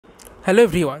Hello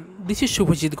everyone, this is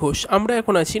Subhajit Ghosh. আমরা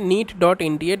এখন আছি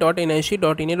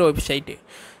NEET.India.NIC.in এর ওয়েবসাইটে।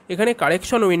 এখানে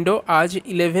কারেকশন উইন্ডো আজ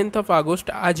 11th আগস্ট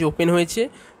আজ ওপেন হয়েছে।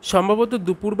 সম্ভবত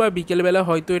দুপুর বা বিকেলবেলা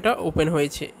হয়তো এটা ওপেন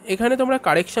হয়েছে। এখানে তোমরা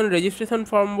কারেকশন রেজিস্ট্রেশন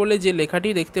ফর্ম বলে যে লেখাটি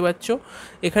দেখতে পাচ্ছ,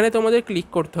 এখানে তোমাদের ক্লিক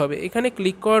করতে হবে। এখানে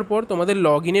ক্লিক করার পর তোমাদের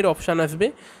লগ ইনের অপশান আসবে।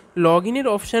 লগ ইনের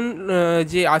অপশান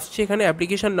যে আসছে, এখানে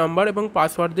অ্যাপ্লিকেশান নাম্বার এবং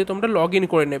পাসওয়ার্ড দিয়ে তোমরা লগ ইন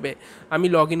করে নেবে। আমি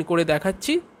লগ ইন করে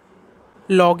দেখাচ্ছি।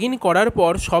 লগ ইন করার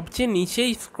পর সবচেয়ে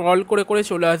নিচেই স্ক্রল করে করে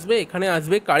চলে আসবে, এখানে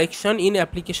আসবে correction in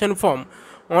application form.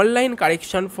 Online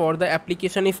correction for the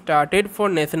application is started for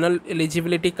national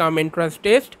eligibility come entrance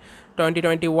test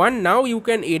 2021। Now you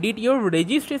can edit your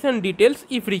registration details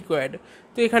if required.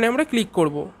 তো এখানে আমরা ক্লিক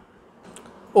করব।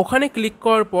 ওখানে ক্লিক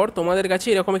করার পর তোমাদের কাছে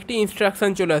এরকম একটি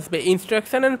ইনস্ট্রাকশান চলে আসবে,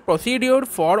 instruction and procedure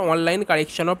for online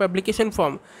correction of application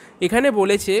form. এখানে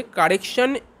বলেছে correction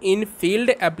in field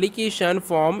application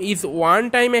form is one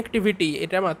time activity,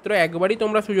 এটা মাত্র একবারই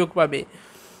তোমরা সুযোগ পাবে।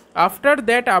 After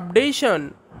that updation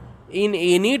in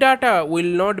any data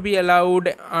will not be allowed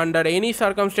under any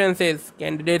circumstances.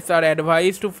 Candidates are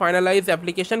advised to finalize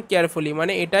application carefully।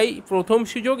 মানে এটাই প্রথম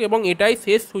সুযোগ এবং এটাই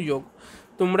শেষ সুযোগ।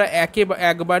 তোমরা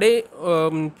একবারে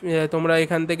তোমরা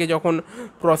এখান থেকে যখন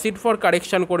প্রসিড ফর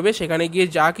কারেকশান করবে, সেখানে গিয়ে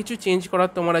যা কিছু চেঞ্জ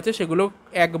করার তোমার আছে সেগুলো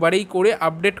একবারেই করে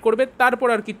আপডেট করবে, তারপর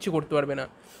আর কিচ্ছু করতে পারবে না।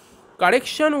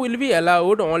 Correction will be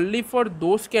allowed only for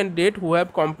those candidates who have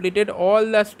completed all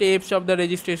the steps of the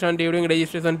registration during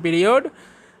registration period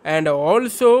and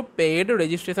also paid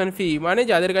registration fee। মানে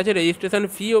যাদের কাছে রেজিস্ট্রেশন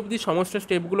ফি অবধি সমস্ত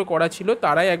স্টেপগুলো করা ছিল,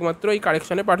 তারাই একমাত্র এই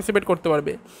কারেকশানে পার্টিসিপেট করতে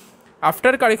পারবে।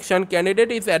 After correction candidate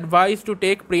is advise to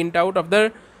take print out of the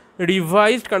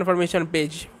revised confirmation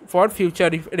page for future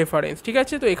reference. ঠিক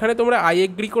আছে, তো এখানে তোমরা আই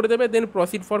এগ্রি করে দেবে, দেন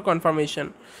প্রসিড ফর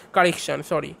কারেকশন।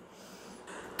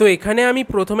 তো এখানে আমি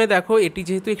প্রথমে দেখো, এটি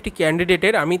যেহেতু একটি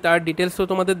ক্যান্ডিডেটের, আমি তার ডিটেলস তো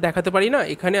তোমাদের দেখাতে পারি না।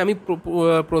 এখানে আমি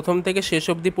প্রথম থেকে শেষ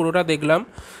অবধি পুরোটা দেখলাম।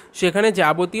 সেখানে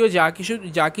যাবতীয়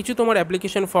যা কিছু তোমার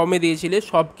অ্যাপ্লিকেশন ফর্মে দিয়েছিলে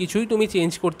সব কিছুই তুমি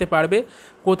চেঞ্জ করতে পারবে।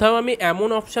 কোথাও আমি এমন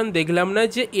অপশান দেখলাম না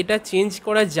যে এটা চেঞ্জ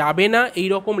করা যাবে না এই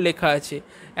রকম লেখা আছে।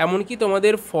 এমনকি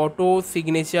তোমাদের ফটো,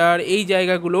 সিগনেচার, এই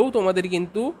জায়গাগুলোও তোমাদের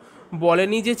কিন্তু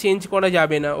বলেনি যে চেঞ্জ করা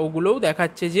যাবে না, ওগুলোও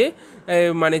দেখাচ্ছে যে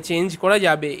মানে চেঞ্জ করা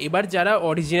যাবে। এবার যারা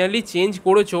অরিজিনালি চেঞ্জ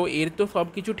করেছো, এর তো সব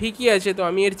কিছু ঠিকই আছে, তো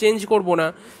আমি এর চেঞ্জ করব না।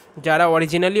 যারা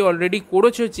অরিজিনালি অলরেডি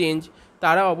করেছো চেঞ্জ,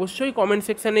 তারা অবশ্যই কমেন্ট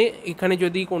সেকশানে এখানে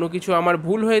যদি কোনো কিছু আমার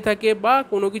ভুল হয়ে থাকে বা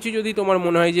কোনো কিছু যদি তোমার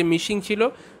মনে হয় যে মিসিং ছিল,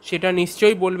 সেটা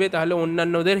নিশ্চয়ই বলবে, তাহলে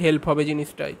অন্যান্যদের হেল্প হবে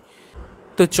জিনিসটাই।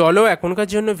 তো চলো এখনকার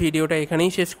জন্য ভিডিওটা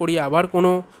এখানেই শেষ করি। আবার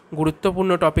কোনো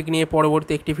গুরুত্বপূর্ণ টপিক নিয়ে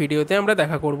পরবর্তী একটি ভিডিওতে আমরা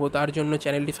দেখা করব। তার জন্য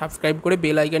চ্যানেলটি সাবস্ক্রাইব করে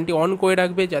বেল আইকনটি অন করে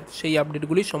রাখবে, যাতে সেই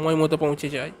আপডেটগুলি সময় মতো পৌঁছে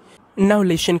যায়। নাও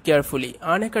listen carefully.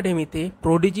 আনএকাডেমিতে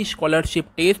prodigy scholarship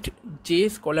test, যে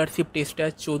স্কলারশিপ টেস্টটা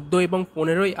 14 এবং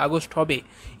 15 আগস্ট হবে,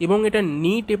 এবং এটা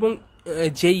নিট এবং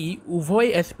যেই উভয়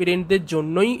অ্যাসপিরেন্টদের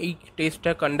জন্যই এই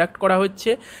টেস্টটা কন্ডাক্ট করা হচ্ছে।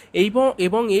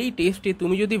 এবং এই টেস্টে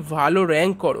তুমি যদি ভালো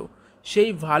র্যাঙ্ক করো,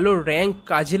 সেই ভালো র্যাঙ্ক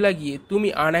কাজে লাগিয়ে তুমি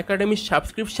আনএকাডেমির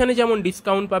সাবস্ক্রিপশানে যেমন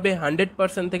ডিসকাউন্ট পাবে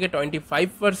 100% থেকে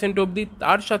 25% অবধি,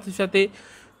 তার সাথে সাথে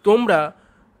তোমরা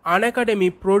আনএকাডেমি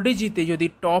প্রোডিজিতে যদি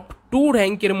টপ 2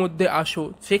 র্যাঙ্কের মধ্যে আসো,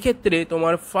 সেক্ষেত্রে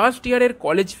তোমার ফার্স্ট ইয়ারের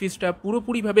কলেজ ফিসটা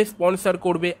পুরোপুরিভাবে স্পন্সার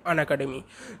করবে আনএকাডেমি।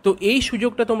 তো এই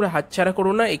সুযোগটা তোমরা হাতছাড়া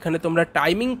করো না। এখানে তোমরা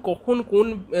টাইমিং কখন কোন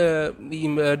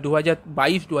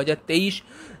 2022, 2023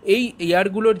 এই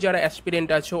ইয়ারগুলোর যারা অ্যাসপিরেন্ট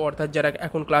আছো, অর্থাৎ যারা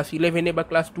এখন ক্লাস 11-এ বা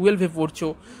ক্লাস 12-এ পড়ছো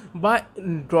বা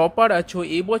ড্রপার আছো,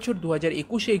 এবছর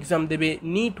 2021-এ এক্সাম দেবে,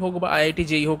 নিট হোক বা আইআইটি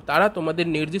যেই হোক, তারা তোমাদের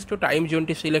নির্দিষ্ট টাইম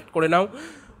জোনটি সিলেক্ট করে নাও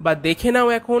বা দেখে নাও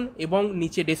এখন, এবং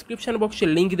নিচে ডেসক্রিপশান বক্সে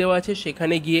লিঙ্ক দেওয়া আছে,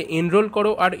 সেখানে গিয়ে এনরোল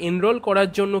করো। আর এনরোল করার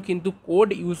জন্য কিন্তু কোড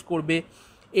ইউজ করবে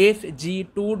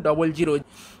SG200।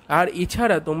 আর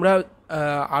এছাড়া তোমরা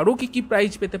আরও কী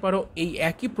প্রাইজ পেতে পারো এই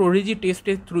একই প্রোডিজি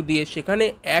টেস্টের থ্রু দিয়ে, সেখানে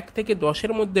 1 থেকে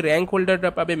 10-এর মধ্যে র্যাঙ্ক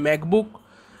হোল্ডাররা পাবে ম্যাকবুক,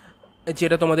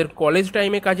 যেটা তোমাদের কলেজ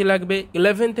টাইমে কাজে লাগবে।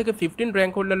 11 থেকে 15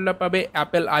 র্যাঙ্ক হোল্ডাররা পাবে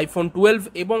অ্যাপেল আইফোন 12,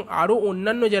 এবং আরও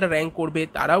অন্যান্য যারা র্যাঙ্ক করবে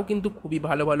তারাও কিন্তু খুবই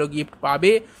ভালো ভালো গিফট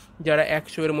পাবে, যারা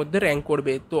 100-এর মধ্যে র্যাঙ্ক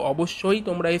করবে। তো অবশ্যই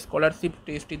তোমরা এই স্কলারশিপ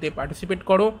টেস্টটিতে পার্টিসিপেট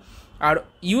করো আর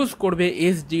ইউজ করবে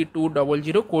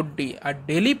SG200 কোডটি। আর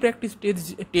ডেলি প্র্যাকটিস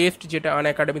টেস্ট যেটা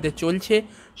আনএকাডেমিতে চলছে,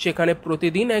 সেখানে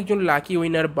প্রতিদিন একজন লাকি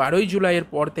উইনার 12 জুলাইয়ের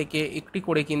পর থেকে একটি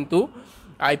করে কিন্তু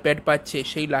আইপ্যাড পাচ্ছে।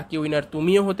 সেই লাকি উইনার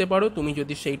তুমিও হতে পারো, তুমি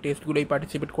যদি সেই টেস্টগুলোই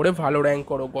পার্টিসিপেট করে ভালো র্যাঙ্ক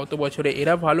করো। গত বছরে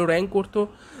এরা ভালো র্যাঙ্ক করতো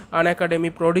আনএকাডেমি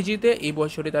প্রোডিজিতে, এই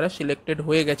বছরে তারা সিলেক্টেড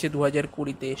হয়ে গেছে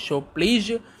 2020-তে। So please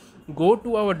go to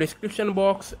our description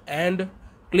box and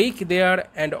click there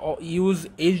and use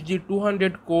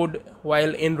SG200 code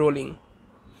while enrolling.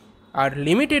 R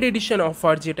limited edition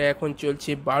offer যেটা এখন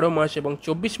চলছে 12 মাস এবং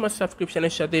 24 মাস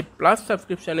সাবস্ক্রিপশানের সাথে প্লাস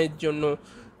সাবস্ক্রিপশানের জন্য,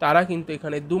 তারা কিন্তু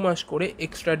এখানে 2 মাস করে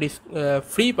এক্সট্রা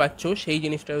ফ্রি পাচ্ছ। সেই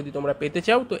জিনিসটা যদি তোমরা পেতে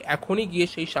চাও তো এখনই গিয়ে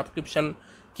সেই সাবস্ক্রিপশান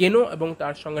কেনো এবং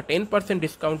তার সঙ্গে 10%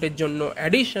 ডিসকাউন্টের জন্য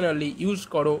অ্যাডিশনালি ইউজ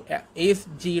করো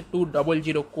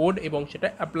SG200 কোড এবং সেটা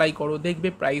অ্যাপ্লাই করো, দেখবে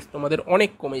প্রাইস তোমাদের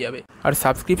অনেক কমে যাবে। আর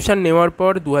সাবস্ক্রিপশান নেওয়ার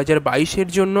পর 2022-এর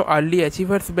জন্য আর্লি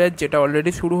অ্যাচিভার্স ব্যাচ যেটা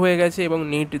অলরেডি শুরু হয়ে গেছে এবং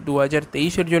নিট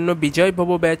 2023-এর জন্য বিজয় ভব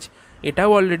ব্যাচ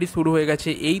এটাও অলরেডি শুরু হয়ে গেছে।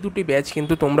 এই দুটি ব্যাচ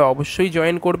কিন্তু তোমরা অবশ্যই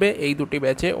জয়েন করবে। এই দুটি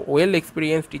ব্যাচে ওয়েল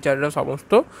এক্সপিরিয়েন্স টিচাররা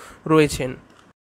সমস্ত রয়েছেন।